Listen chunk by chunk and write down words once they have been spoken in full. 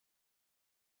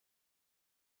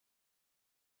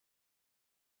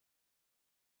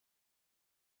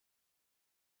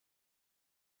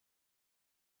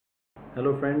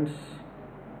Hello friends,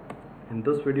 in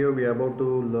this video we are about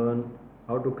to learn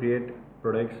how to create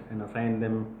products and assign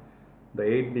them the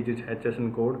 8-digit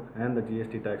HSN code and the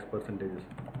GST tax percentages.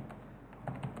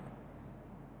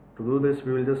 To do this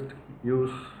we will just use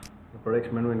the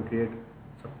products menu and create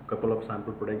a couple of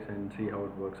sample products and see how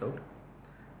it works out.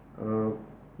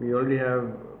 We already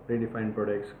have predefined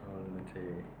products called, let's say,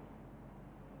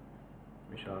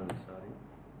 Vishal Sari.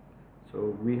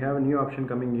 So we have a new option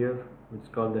coming here which is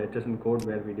called the HSN code,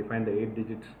 where we define the 8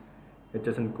 digits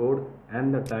HSN code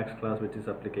and the tax class which is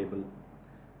applicable.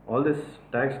 All this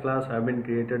tax class have been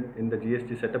created in the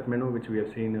GST setup menu, which we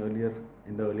have seen earlier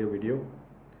in the earlier video,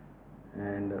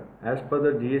 and as per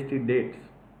the GST dates,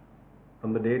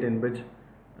 from the date in which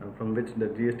from which the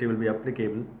GST will be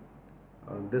applicable,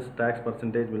 this tax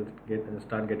percentage will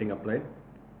start getting applied,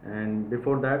 and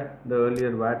before that the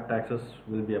earlier VAT taxes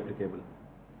will be applicable.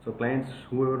 So clients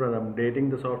who are updating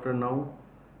the software now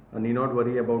need not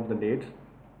worry about the dates,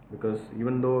 because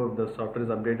even though the software is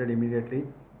updated immediately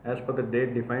as per the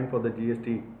date defined for the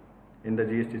GST in the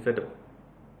GST setup,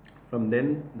 from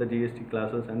then the GST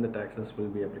classes and the taxes will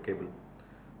be applicable.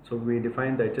 So we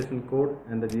define the HSN code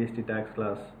and the GST tax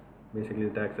class, basically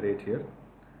the tax rates here.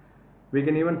 We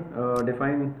can even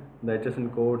define the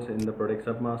HSN codes in the product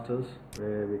submasters,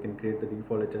 where we can create the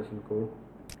default HSN code.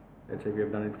 Let's say we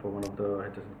have done it for one of the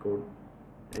HSN code.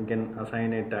 You can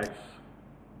assign a tax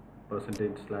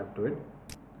percentage slab to it.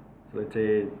 So let's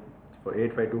say for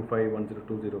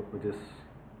 85251020, which is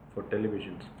for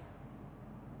televisions,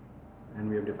 and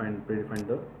we have predefined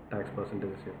the tax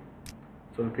percentages here.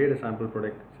 So we'll create a sample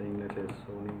product saying, let's say,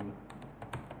 Sony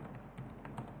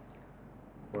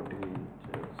 40 inches.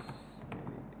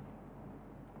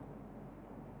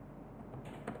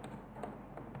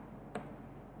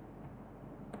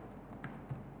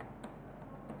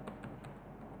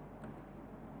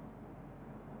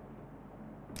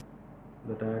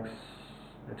 The tax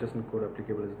HSN code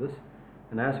applicable is this,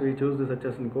 and as we choose this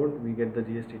HSN code, we get the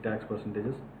GST tax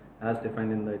percentages as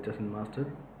defined in the HSN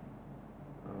master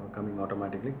coming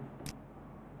automatically.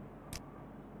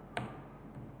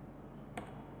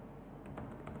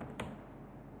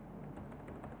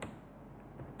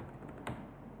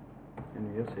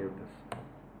 And we have saved this.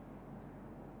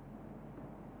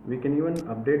 We can even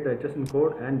update the HSN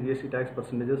code and GST tax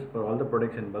percentages for all the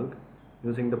products in bulk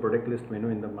using the product list menu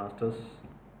in the masters.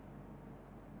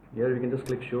 Here we can just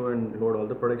click show and load all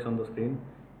the products on the screen.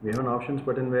 We have an options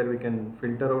button where we can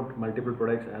filter out multiple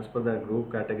products as per their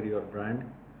group, category or brand,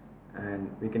 and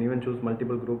we can even choose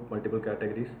multiple group, multiple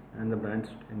categories and the brands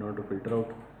in order to filter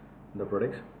out the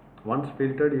products. Once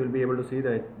filtered, you will be able to see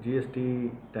the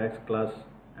GST tax class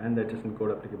and the HSN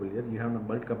code applicable here. You have a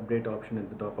bulk update option at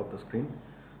the top of the screen.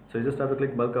 So you just have to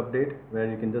click bulk update, where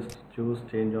you can just choose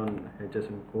change on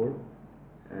HSN code,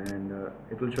 and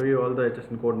it will show you all the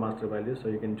HSN code master values, so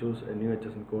you can choose a new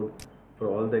HSN code for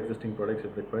all the existing products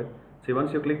if required. See,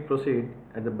 once you click proceed,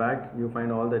 at the back you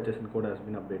find all the HSN code has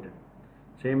been updated.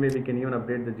 Same way we can even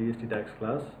update the GST tax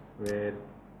class, where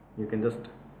you can just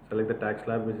select the tax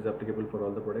slab which is applicable for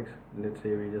all the products. Let's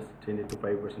say we just change it to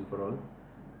 5% for all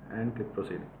and click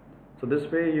proceed. So this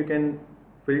way you can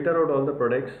filter out all the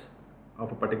products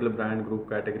of a particular brand, group,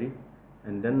 category,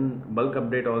 and then bulk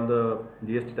update all the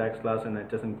GST tax class and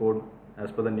HSN code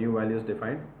as per the new values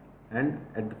defined, and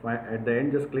at the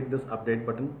end just click this update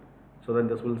button, so that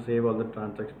this will save all the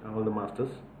all the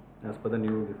masters as per the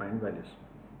new defined values.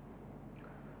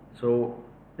 So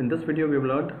in this video we have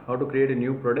learned how to create a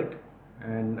new product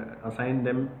and assign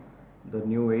them the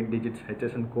new 8 digits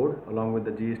HSN code along with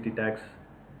the GST tax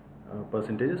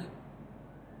percentages.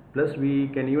 Plus we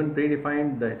can even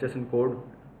predefine the HSN code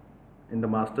in the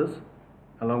masters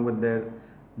along with their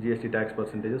GST tax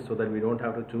percentages, so that we don't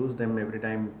have to choose them every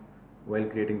time while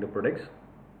creating the products.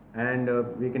 And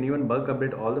we can even bulk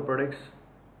update all the products,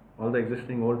 all the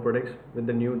existing old products, with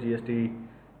the new GST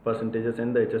percentages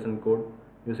and the HSN code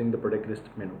using the product list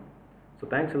menu. So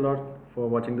thanks a lot for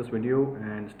watching this video,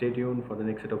 and stay tuned for the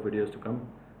next set of videos to come.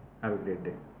 Have a great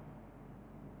day.